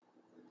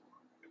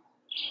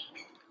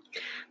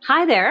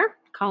Hi there,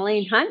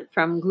 Colleen Hunt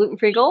from Gluten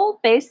Free Gold,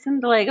 based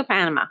in Dolega,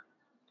 Panama.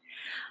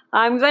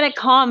 I'm going to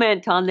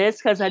comment on this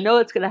because I know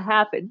it's going to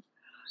happen.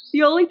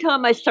 The only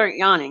time I start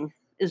yawning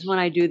is when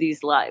I do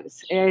these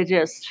lives. It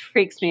just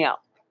freaks me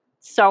out.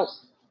 So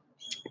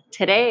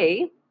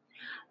today,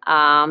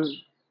 um,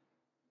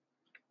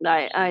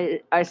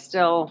 I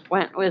still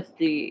went with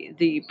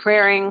the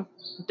praying,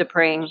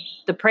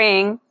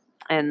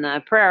 and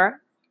the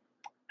prayer,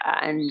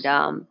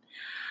 and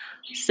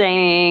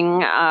saying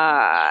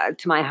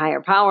to my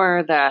higher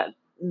power that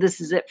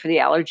this is it for the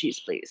allergies,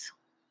 please.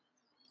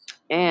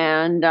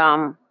 And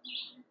I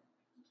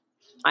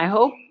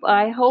hope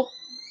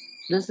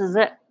this is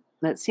it.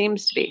 That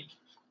seems to be.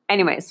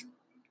 Anyways,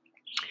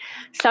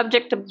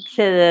 subject of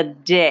the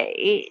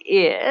day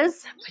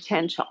is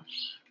potential.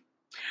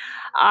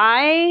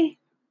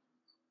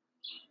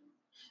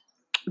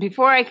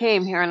 Before I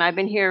came here, and I've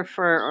been here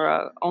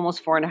for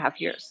almost 4.5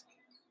 years.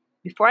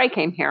 Before I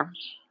came here,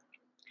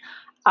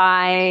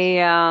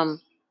 I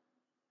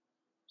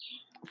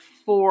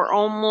for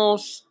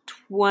almost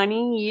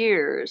 20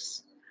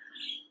 years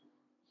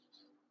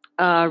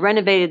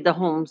renovated the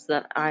homes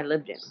that I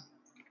lived in.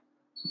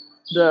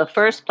 The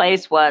first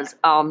place was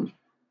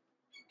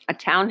a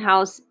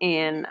townhouse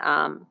in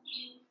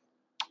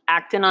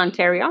Acton,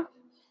 Ontario.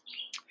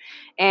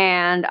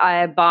 And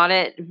I bought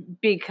it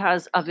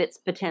because of its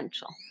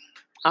potential.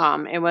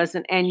 It was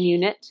an end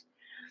unit.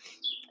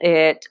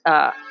 It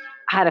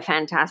had a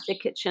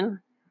fantastic kitchen.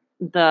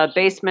 The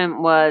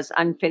basement was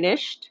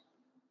unfinished,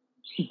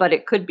 but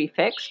it could be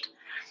fixed.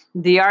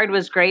 The yard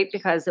was great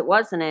because it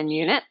was an end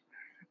unit,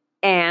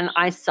 and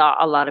I saw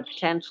a lot of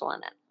potential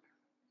in it.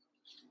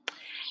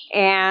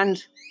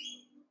 And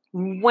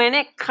when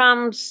it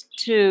comes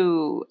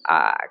to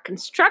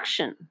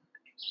construction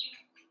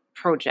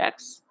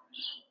projects,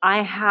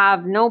 I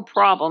have no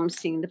problem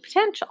seeing the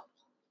potential.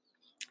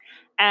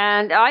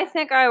 And I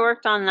think I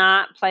worked on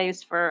that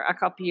place for a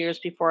couple years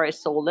before I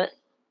sold it.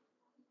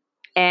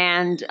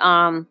 And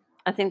I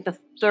think the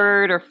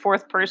third or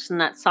fourth person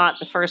that saw it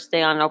the first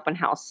day on open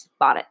house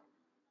bought it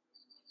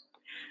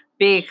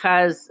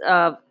because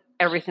of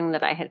everything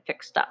that I had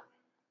fixed up.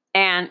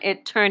 And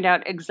it turned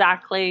out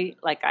exactly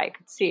like I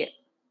could see it.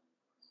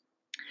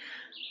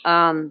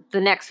 The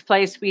next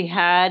place we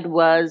had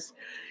was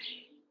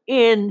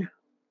in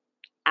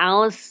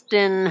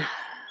Alliston,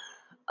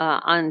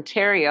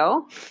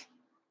 Ontario,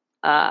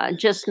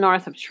 just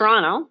north of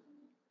Toronto.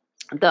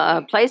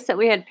 The place that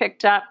we had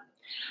picked up,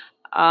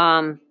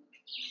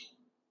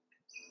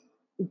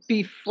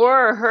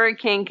 before a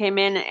hurricane came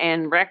in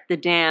and wrecked the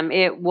dam,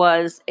 it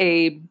was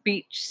a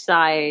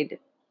beachside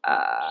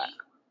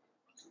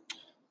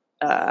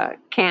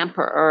camp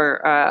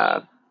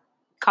or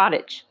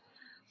cottage.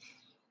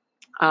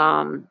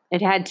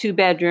 It had 2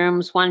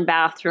 bedrooms, 1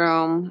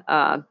 bathroom,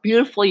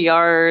 beautiful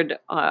yard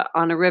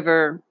on a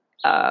river,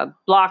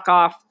 block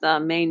off the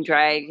main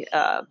drag,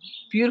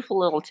 beautiful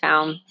little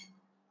town.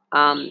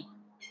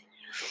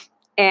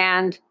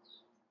 And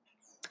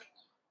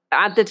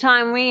at the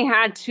time we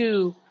had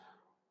to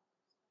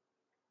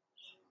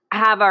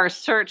have our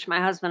search,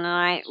 my husband and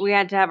I, we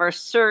had to have our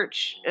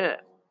search.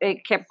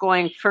 It kept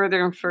going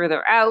further and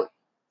further out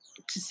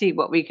to see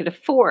what we could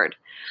afford.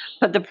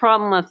 But the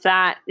problem with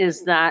that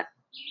is that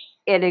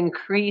it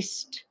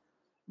increased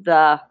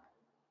the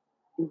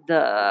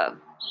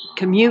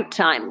commute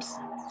times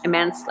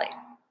immensely.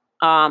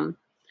 That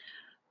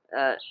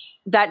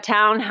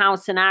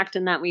townhouse in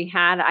Acton that we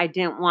had, I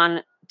didn't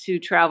want to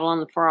travel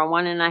on the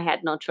 401, and I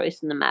had no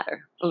choice in the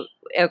matter,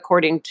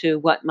 according to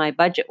what my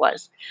budget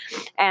was.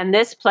 And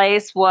this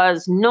place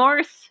was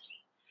north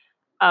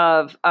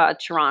of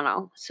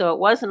Toronto, so it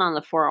wasn't on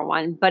the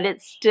 401, but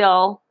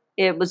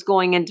it was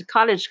going into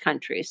cottage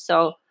country.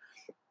 So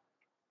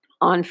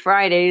on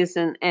Fridays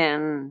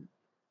and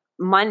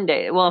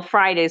Monday, well,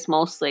 Fridays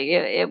mostly,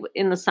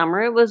 in the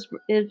summer it was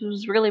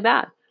really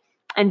bad.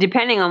 And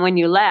depending on when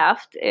you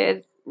left,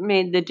 it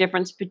made the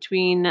difference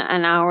between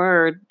an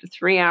hour or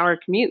 3-hour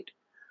commute.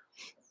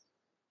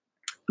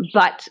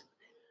 But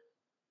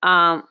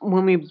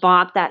when we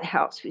bought that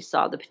house, we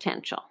saw the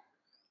potential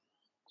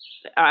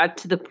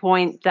to the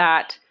point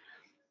that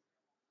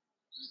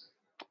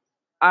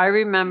I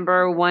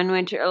remember one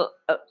winter,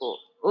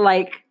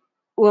 like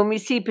when we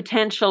see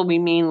potential, we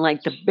mean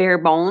like the bare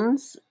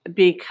bones,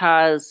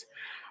 because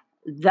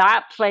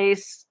that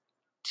place,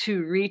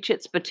 to reach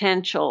its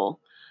potential,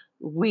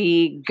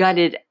 we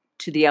gutted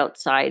to the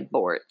outside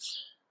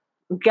boards.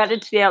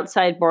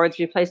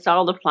 Replaced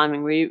all the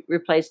plumbing, we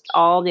replaced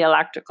all the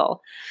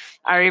electrical.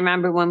 I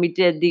remember when we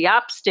did the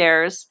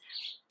upstairs,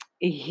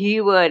 he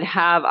would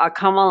have a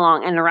come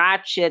along and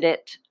ratchet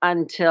it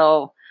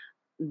until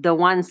the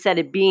one set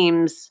of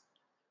beams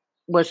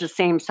was the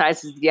same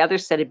size as the other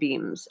set of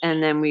beams,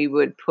 and then we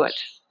would put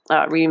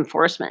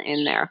reinforcement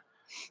in there.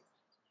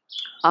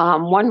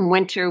 One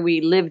winter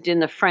we lived in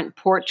the front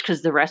porch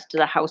because the rest of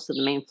the house of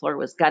the main floor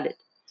was gutted.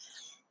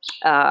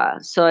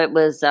 So it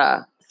was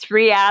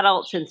 3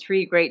 adults and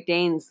 3 Great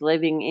Danes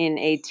living in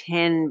a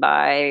 10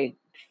 by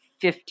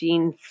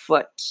 15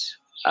 foot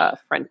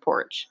front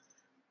porch.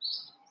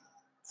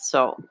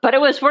 So, but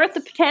it was worth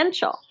the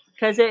potential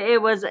because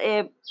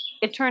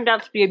it turned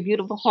out to be a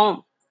beautiful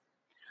home.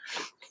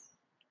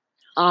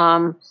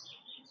 And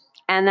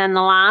then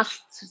the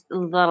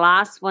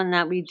last one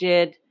that we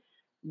did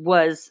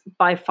was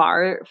by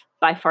far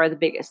the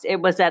biggest.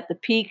 It was at the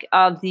peak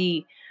of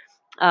the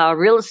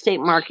real estate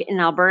market in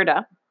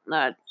Alberta,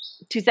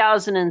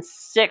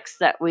 2006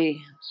 that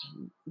we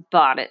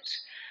bought it.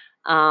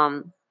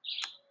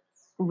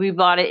 We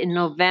bought it in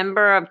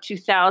November of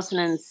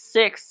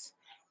 2006.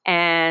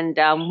 And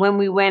when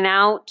we went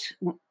out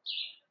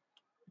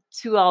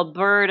to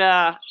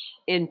Alberta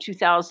in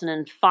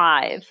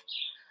 2005,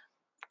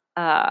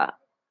 a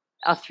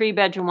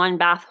 3-bedroom,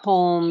 1-bath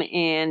home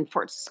in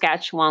Fort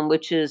Saskatchewan,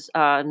 which is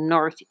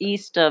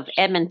northeast of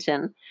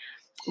Edmonton,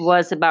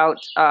 was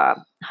about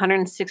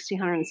 160,000,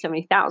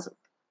 170,000.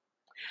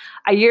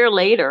 A year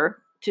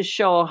later, to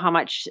show how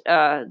much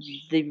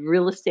the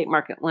real estate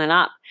market went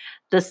up,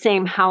 the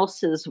same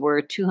houses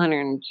were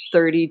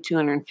 230,000,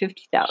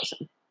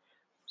 250,000,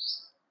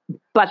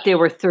 but they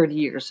were 30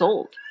 years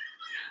old.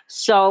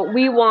 So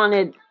we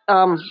wanted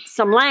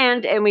some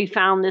land, and we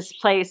found this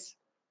place.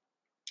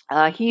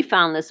 He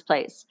found this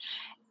place.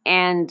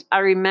 And I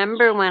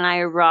remember when I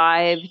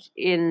arrived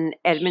in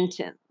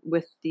Edmonton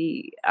with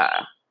the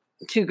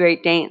 2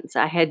 Great Danes,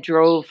 I had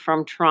drove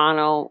from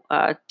Toronto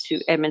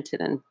to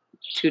Edmonton in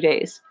 2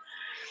 days.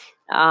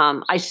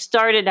 I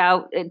started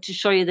out, to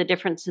show you the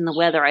difference in the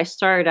weather, I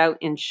started out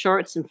in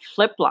shorts and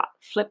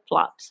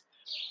flip-flops.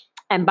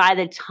 And by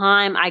the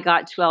time I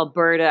got to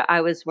Alberta,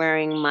 I was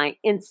wearing my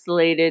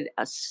insulated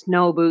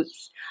snow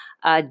boots,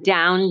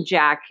 down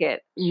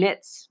jacket,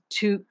 mitts,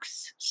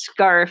 toques,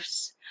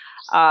 scarves.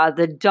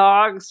 The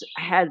dogs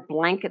had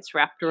blankets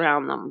wrapped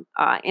around them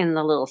in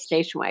the little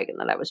station wagon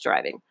that I was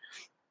driving.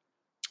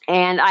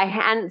 And I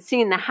hadn't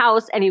seen the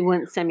house, and he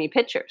wouldn't send me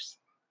pictures.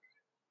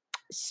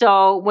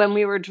 So when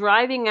we were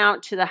driving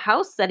out to the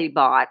house that he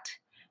bought,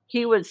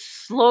 he would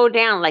slow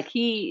down. Like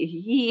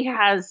he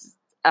has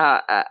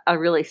a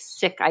really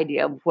sick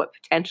idea of what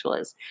potential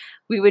is.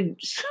 We would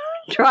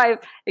drive,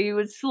 he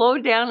would slow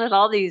down at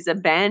all these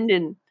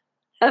abandoned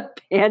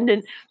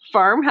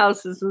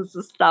farmhouses and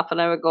stuff,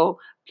 and I would go,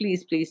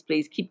 please, please,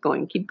 please, keep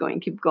going, keep going,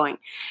 keep going,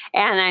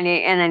 and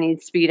then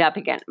he'd speed up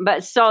again.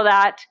 But so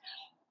that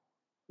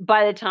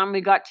by the time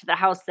we got to the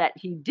house that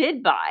he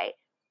did buy,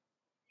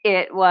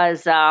 it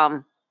was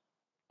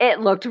it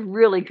looked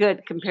really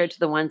good compared to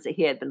the ones that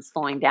he had been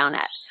slowing down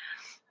at.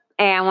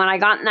 And when I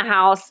got in the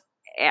house,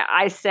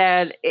 I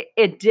said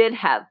it did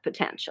have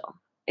potential.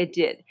 It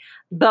did.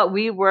 But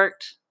we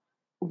worked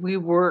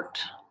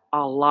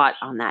a lot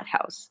on that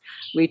house.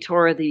 We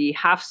tore the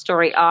half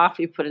story off.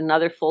 We put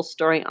another full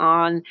story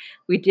on.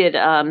 We did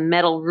a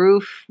metal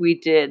roof. We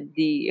did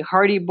the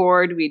hardy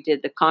board. We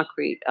did the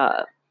concrete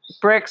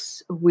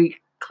bricks. We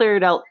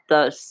cleared out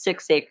the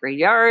 6-acre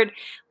yard.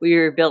 We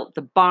rebuilt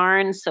the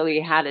barn, so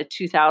we had a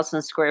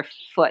 2,000 square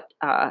foot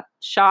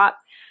shop.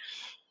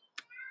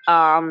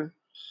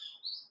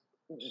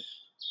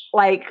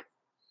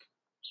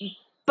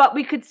 But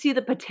we could see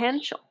the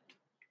potential.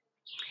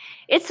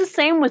 It's the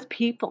same with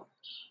people.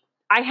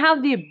 I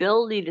have the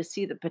ability to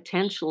see the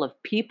potential of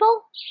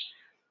people,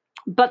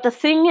 but the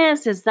thing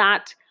is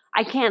that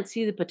I can't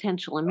see the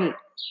potential in me.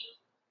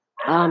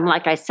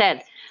 Like I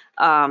said,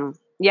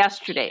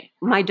 yesterday,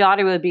 my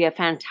daughter would be a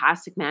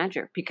fantastic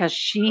manager because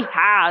she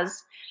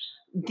has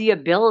the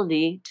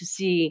ability to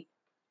see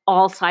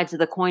all sides of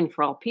the coin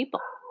for all people.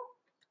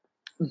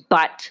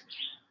 But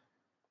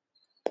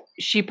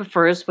she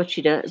prefers what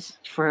she does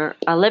for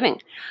a living.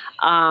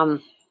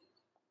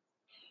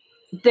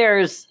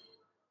 There's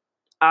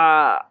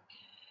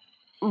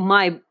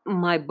my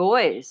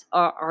boys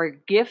are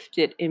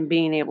gifted in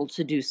being able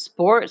to do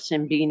sports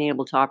and being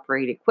able to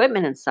operate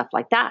equipment and stuff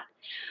like that.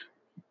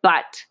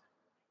 But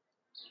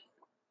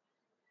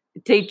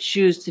they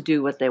choose to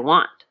do what they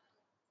want.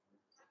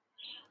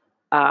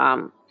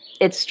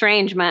 It's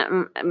strange.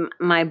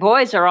 My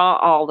boys are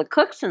all the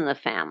cooks in the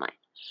family.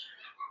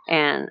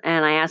 And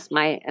I asked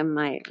my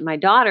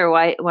daughter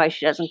why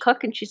she doesn't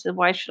cook, and she said,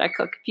 "Why should I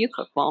cook if you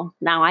cook?" Well,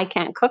 now I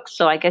can't cook,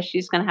 so I guess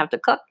she's going to have to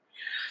cook.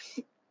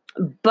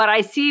 But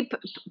I see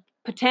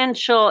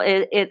potential.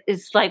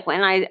 It's like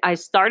when I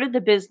started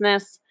the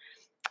business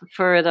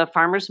for the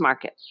farmers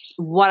market,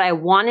 what I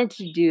wanted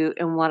to do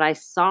and what I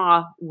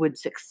saw would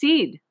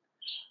succeed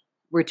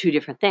were 2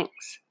 different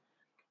things.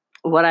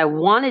 What I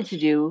wanted to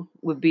do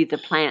would be the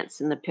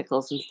plants and the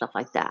pickles and stuff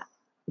like that.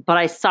 But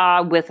I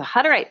saw with the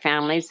Hutterite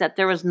families that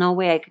there was no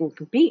way I can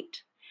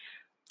compete.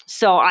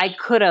 So I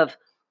could have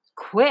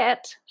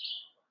quit,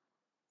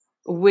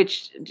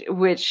 which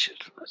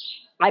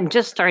I'm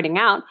just starting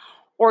out,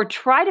 or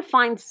try to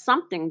find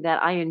something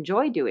that I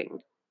enjoy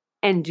doing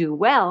and do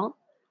well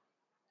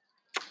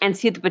and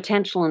see the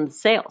potential in the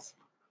sales.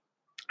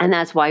 And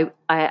that's why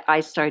I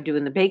started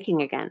doing the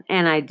baking again,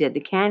 and I did the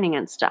canning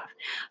and stuff.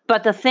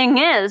 But the thing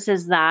is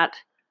that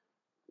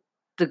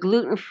the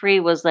gluten-free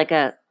was like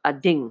a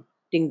ding,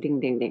 ding, ding,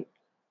 ding, ding.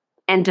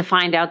 And to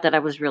find out that I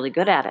was really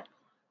good at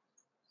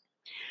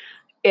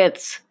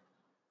it.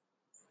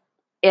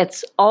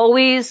 It's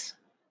always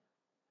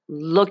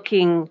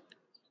looking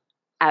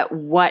at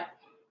what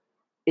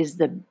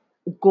is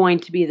going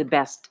to be the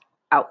best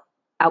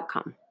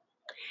outcome.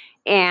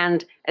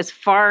 And as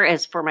far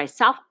as for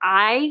myself,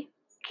 I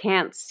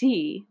can't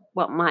see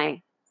what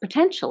my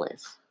potential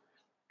is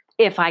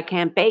if I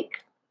can't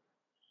bake.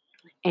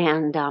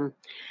 And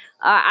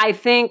I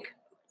think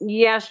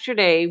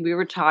yesterday we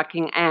were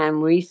talking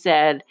and we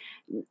said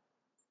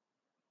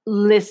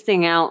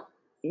listing out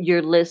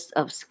your list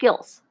of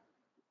skills,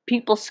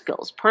 people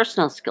skills,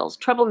 personal skills,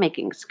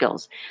 troublemaking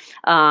skills,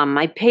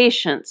 my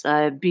patience,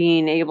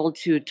 being able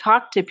to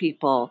talk to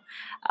people.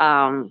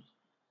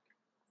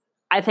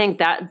 I think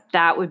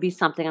that would be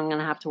something I'm going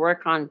to have to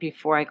work on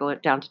before I go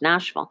down to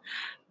Nashville.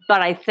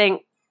 But I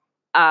think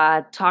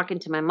talking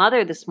to my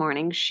mother this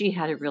morning, she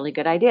had a really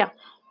good idea.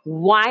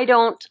 Why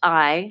don't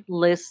I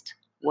list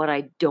what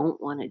I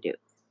don't want to do?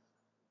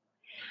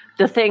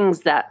 The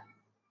things that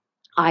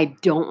I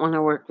don't want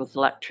to work with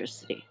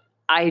electricity.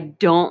 I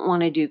don't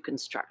want to do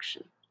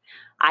construction.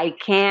 I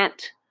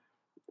can't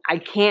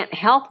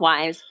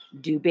health-wise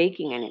do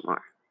baking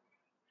anymore.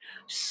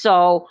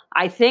 So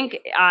I think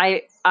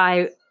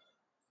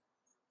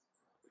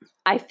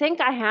I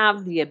think I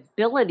have the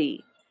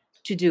ability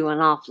to do an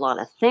awful lot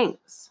of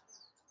things,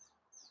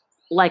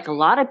 like a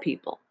lot of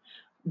people,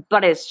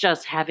 but it's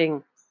just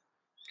having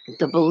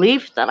the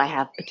belief that I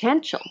have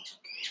potential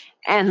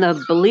and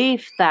the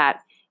belief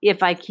that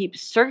if I keep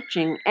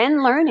searching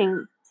and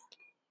learning,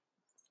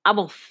 I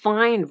will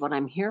find what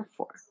I'm here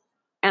for.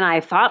 And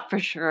I thought for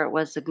sure it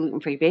was the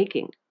gluten-free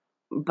baking,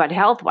 but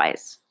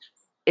health-wise,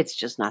 it's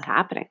just not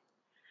happening.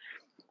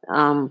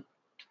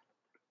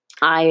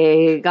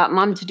 I got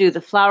mom to do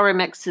the flour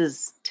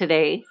mixes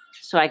today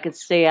so I could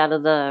stay out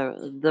of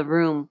the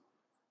room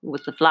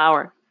with the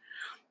flour.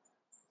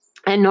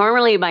 And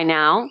normally by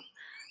now,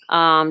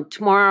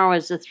 tomorrow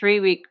is a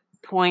 3-week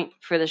point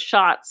for the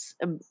shots.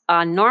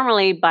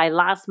 Normally by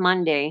last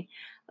Monday,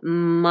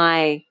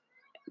 my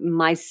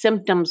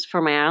symptoms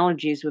for my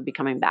allergies would be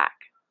coming back,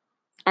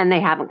 and they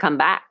haven't come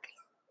back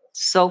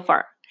so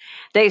far.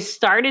 They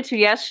started to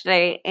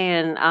yesterday,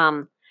 and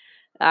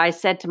I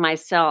said to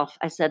myself,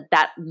 I said,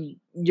 that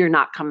you're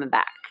not coming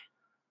back.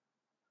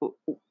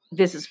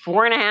 This is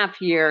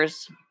 4.5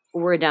 years.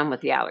 We're done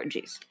with the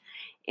allergies.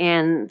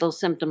 And those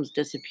symptoms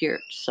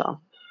disappeared. So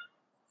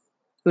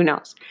who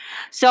knows?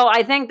 So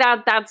I think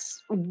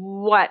that's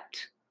what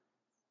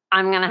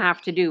I'm going to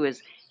have to do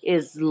is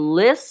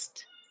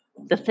list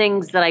the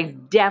things that I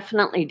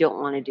definitely don't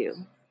want to do.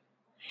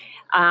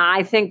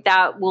 I think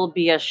that will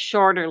be a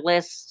shorter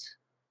list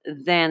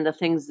than the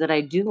things that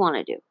I do want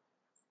to do.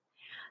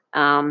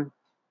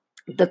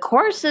 The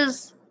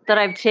courses that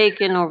I've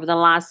taken over the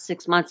last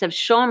 6 months have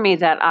shown me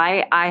that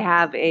I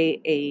have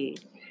a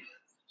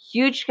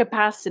huge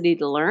capacity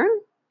to learn,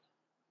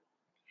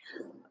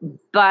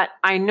 but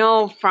I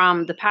know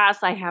from the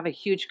past I have a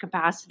huge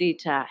capacity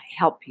to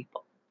help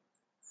people.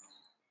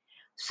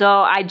 So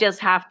I just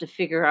have to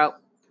figure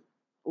out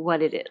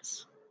what it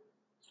is.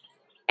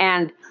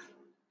 And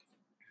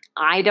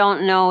I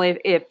don't know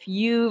if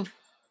you've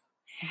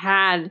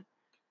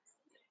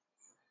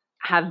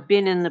have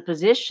been in the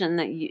position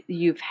that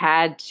you've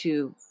had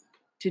to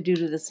do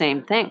the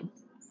same thing.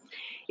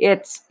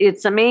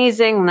 It's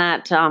amazing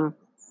that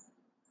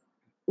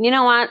you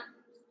know what,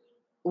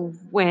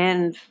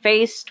 when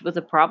faced with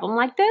a problem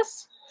like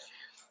this,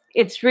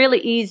 it's really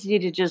easy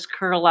to just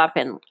curl up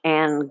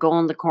and go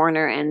in the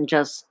corner and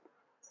just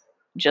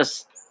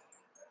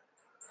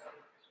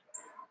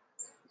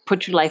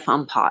put your life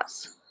on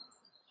pause,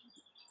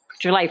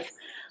 put your life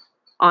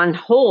on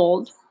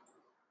hold,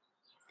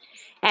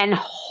 and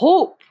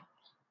hope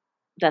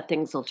that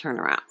things will turn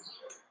around.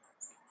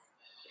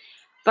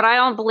 But I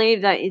don't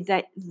believe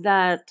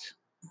that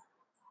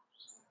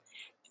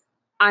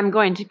I'm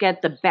going to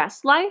get the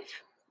best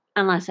life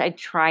unless I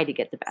try to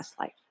get the best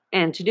life.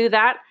 And to do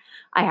that,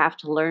 I have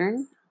to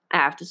learn, I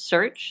have to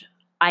search,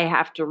 I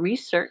have to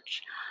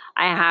research,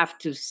 I have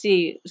to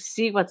see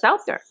what's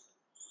out there.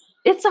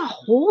 It's a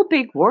whole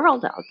big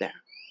world out there.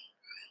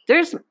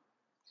 There's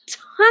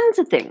tons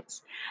of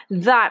things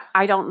that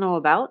I don't know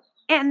about,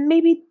 and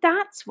maybe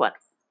that's what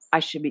I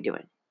should be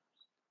doing.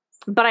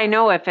 But I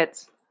know if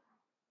it's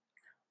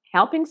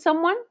helping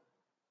someone,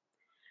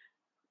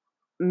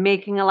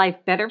 making a life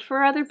better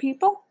for other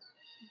people,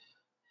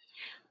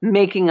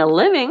 making a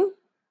living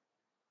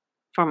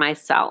for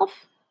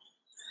myself,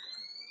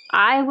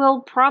 I will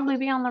probably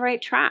be on the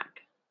right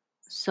track.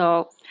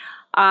 So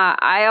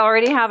I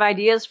already have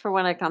ideas for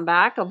when I come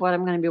back of what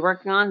I'm going to be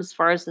working on as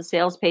far as the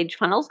sales page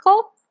funnels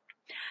go.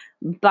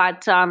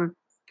 But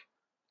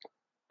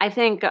I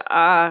think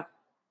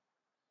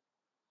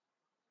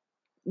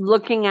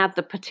looking at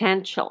the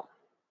potential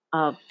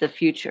of the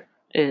future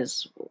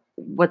is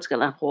what's going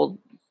to hold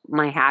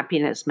my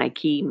happiness, my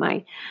key,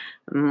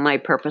 my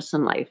purpose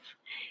in life.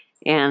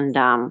 And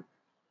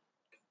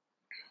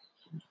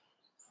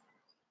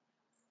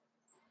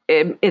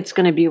it's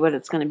going to be what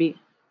it's going to be.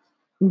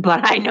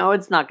 But I know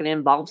it's not going to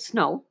involve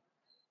snow.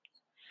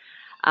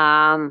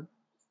 And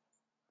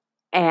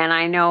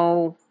I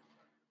know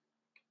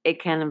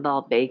it can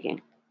involve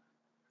baking.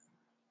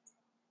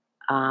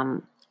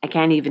 I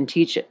can't even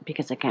teach it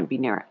because I can't be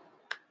near it.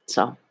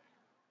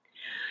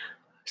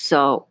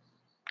 So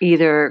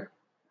either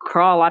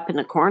crawl up in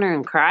the corner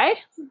and cry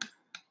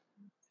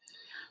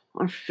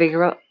or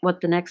figure out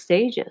what the next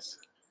stage is.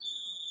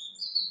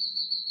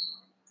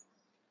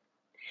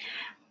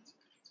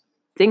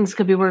 Things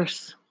could be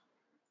worse.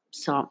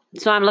 So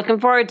I'm looking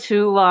forward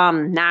to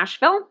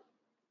Nashville.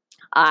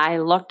 I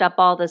looked up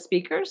all the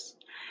speakers.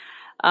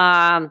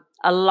 A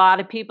lot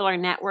of people are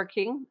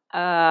networking,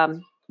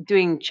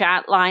 doing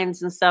chat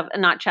lines and stuff,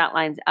 not chat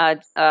lines,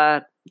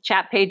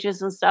 chat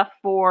pages and stuff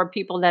for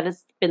people that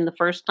it's been the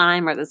first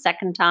time or the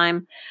second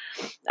time.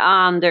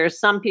 There's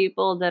some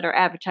people that are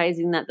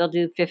advertising that they'll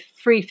do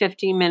free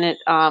 15-minute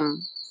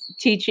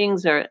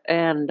teachings,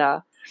 and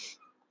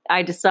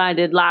I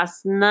decided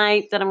last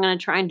night that I'm going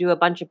to try and do a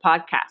bunch of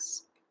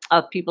podcasts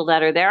of people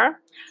that are there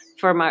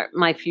for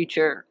my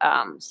future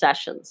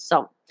sessions.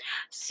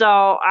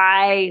 So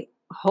I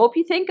hope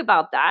you think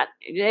about that.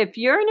 If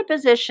you're in a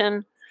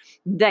position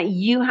that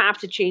you have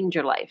to change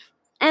your life,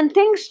 and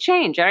things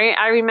change.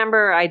 I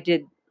remember I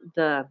did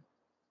the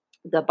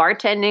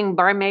bartending,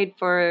 barmaid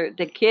for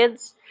the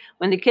kids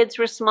when the kids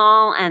were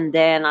small, and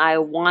then I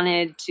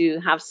wanted to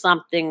have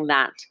something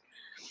that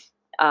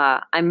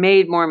I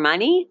made more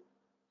money,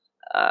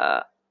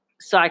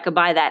 so I could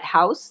buy that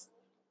house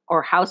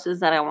or houses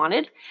that I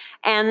wanted.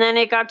 And then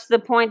it got to the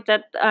point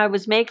that I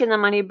was making the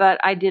money, but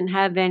I didn't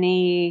have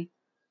any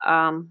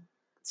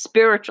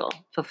spiritual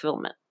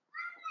fulfillment.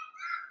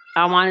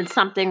 I wanted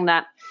something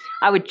that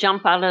I would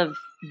jump out of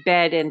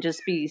bed and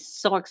just be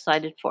so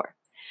excited for.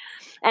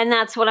 And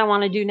that's what I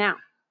want to do now.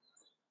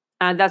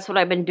 That's what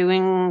I've been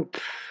doing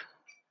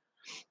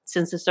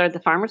since I started the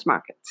farmers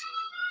markets.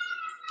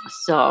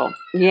 So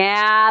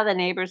yeah, the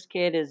neighbor's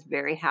kid is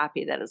very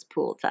happy that it's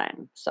pool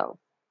time. So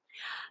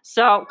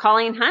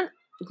Colleen Hunt,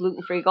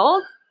 Gluten Free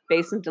Gold,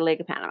 based in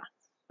Dolega, Panama.